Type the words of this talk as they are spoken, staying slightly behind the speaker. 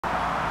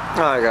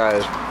Alright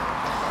guys,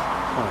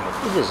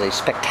 it is a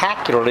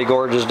spectacularly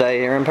gorgeous day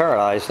here in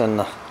paradise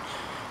in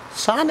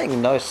San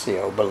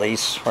Ignacio,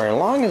 Belize. For as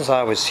long as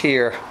I was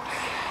here,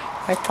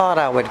 I thought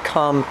I would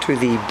come to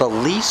the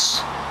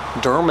Belize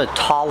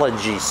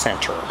Dermatology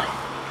Center.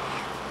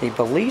 The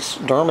Belize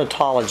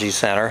Dermatology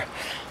Center,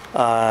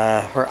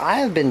 where I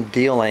have been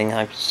dealing,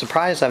 I'm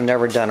surprised I've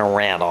never done a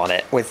rant on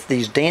it, with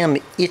these damn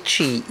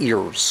itchy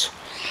ears.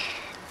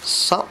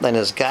 Something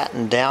has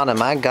gotten down in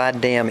my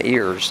goddamn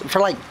ears. For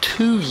like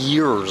 2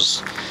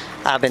 years,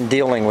 I've been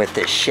dealing with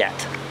this shit.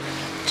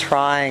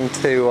 Trying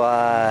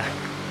to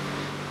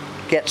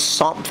get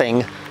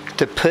something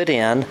to put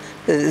in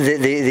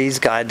these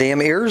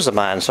goddamn ears of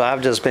mine. So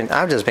I've just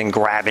been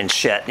grabbing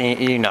shit,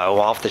 you know,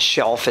 off the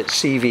shelf at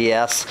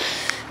CVS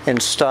and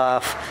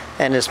stuff,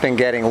 and it's been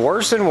getting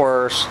worse and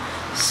worse.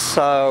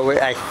 So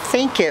I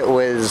think it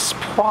was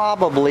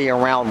probably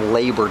around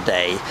Labor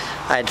Day.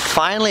 I'd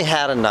finally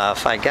had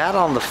enough. I got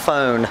on the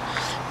phone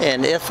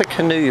in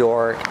Ithaca, New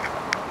York.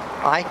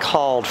 I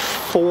called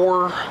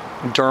four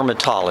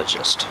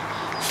dermatologists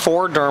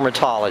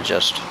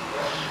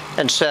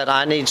and said,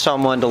 I need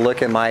someone to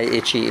look at my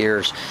itchy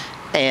ears.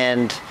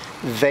 And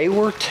they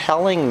were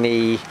telling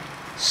me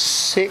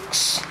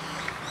 6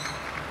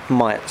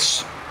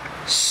 months.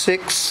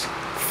 6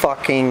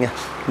 fucking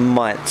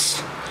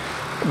months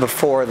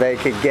before they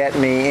could get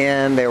me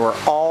in. They were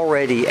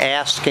already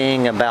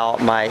asking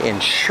about my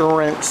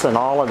insurance and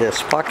all of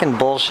this fucking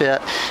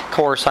bullshit. Of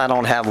course, I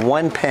don't have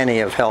 1 penny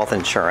of health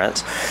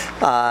insurance.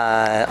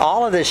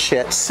 All of this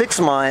shit, 6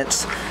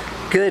 months.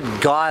 Good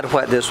God,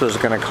 what this was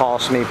going to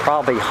cost me,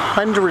 probably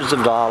hundreds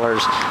of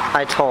dollars.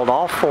 I told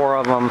all 4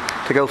 of them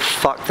to go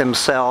fuck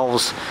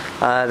themselves,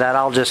 that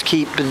I'll just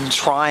keep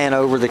trying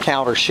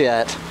over-the-counter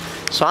shit.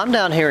 So I'm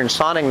down here in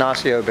San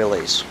Ignacio,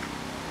 Belize.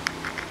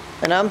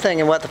 And I'm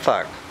thinking, what the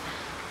fuck?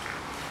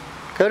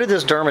 Go to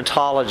this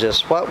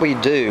dermatologist. What we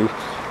do,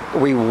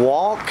 we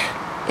walk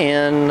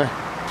in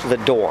the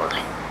door.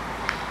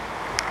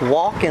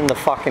 Walk in the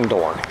fucking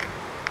door.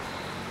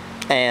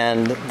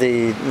 And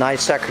the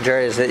nice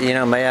secretary said, you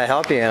know, may I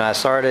help you? And I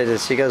started, and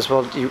she goes,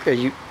 well,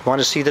 you want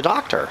to see the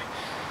doctor?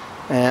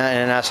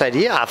 And I said,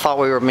 yeah, I thought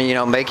we were, you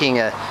know, making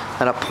an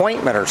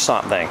appointment or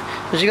something.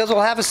 And she goes,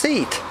 well, have a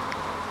seat.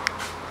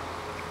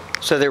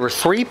 So there were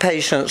 3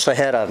 patients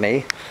ahead of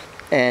me,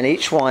 and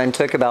each one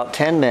took about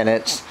 10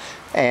 minutes,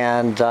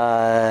 and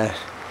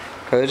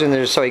goes in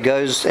there. So he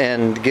goes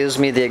and gives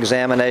me the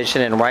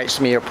examination and writes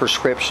me a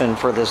prescription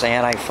for this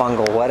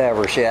antifungal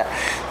whatever shit.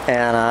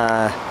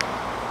 And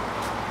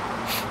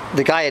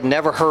the guy had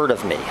never heard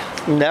of me,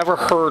 never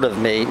called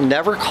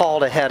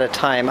ahead of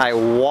time. I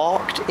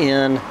walked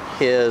in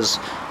his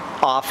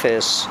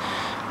office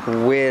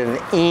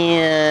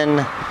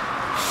within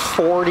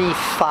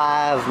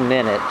 45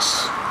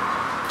 minutes.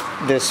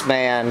 This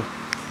man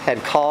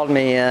had called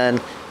me in,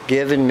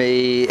 given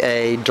me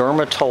a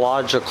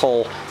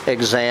dermatological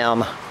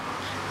exam,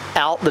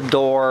 out the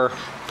door,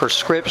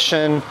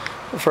 prescription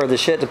for the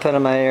shit to put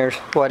in my ears.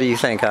 What do you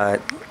think I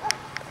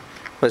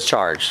was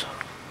charged?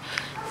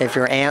 If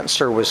your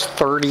answer was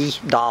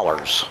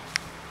 $30,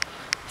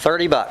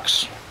 30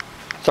 bucks,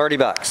 30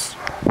 bucks.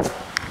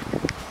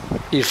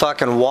 You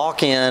fucking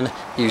walk in,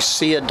 you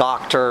see a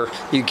doctor,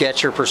 you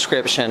get your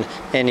prescription,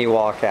 and you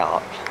walk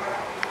out.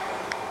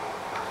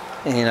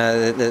 You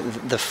know,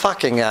 the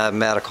fucking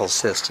medical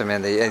system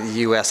in the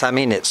U.S., I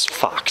mean, it's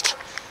fucked.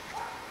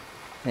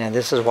 And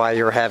this is why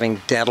you're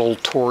having dental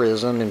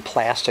tourism and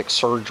plastic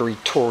surgery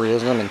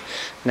tourism and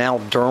now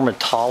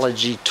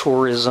dermatology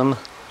tourism.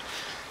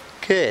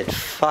 Good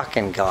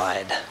fucking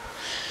God.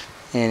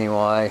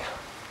 Anyway,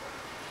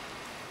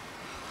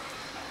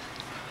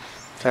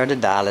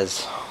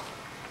 $30.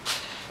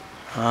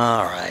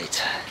 All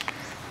right,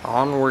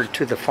 onward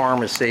to the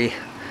pharmacy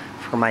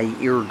for my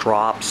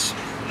eardrops.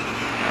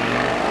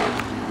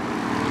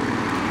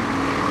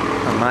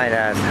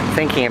 I'm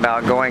thinking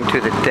about going to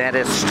the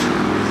dentist.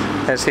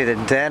 Let's see, the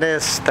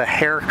dentist, the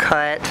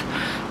haircut.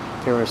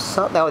 There was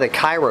something, oh, the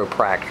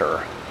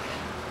chiropractor.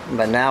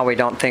 But now we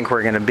don't think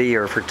we're going to be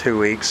here for 2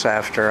 weeks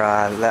after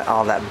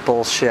all that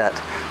bullshit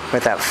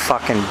with that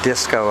fucking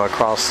disco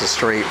across the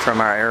street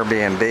from our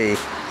Airbnb.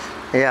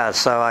 Yeah,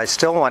 so I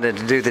still wanted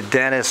to do the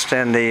dentist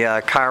and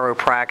the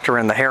chiropractor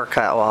and the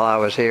haircut while I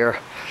was here.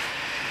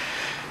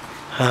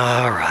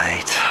 All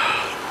right.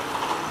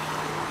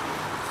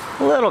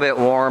 A little bit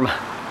warm.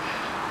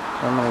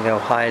 I'm going to go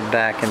hide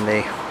back in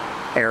the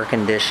air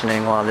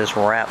conditioning while this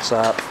wraps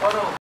up.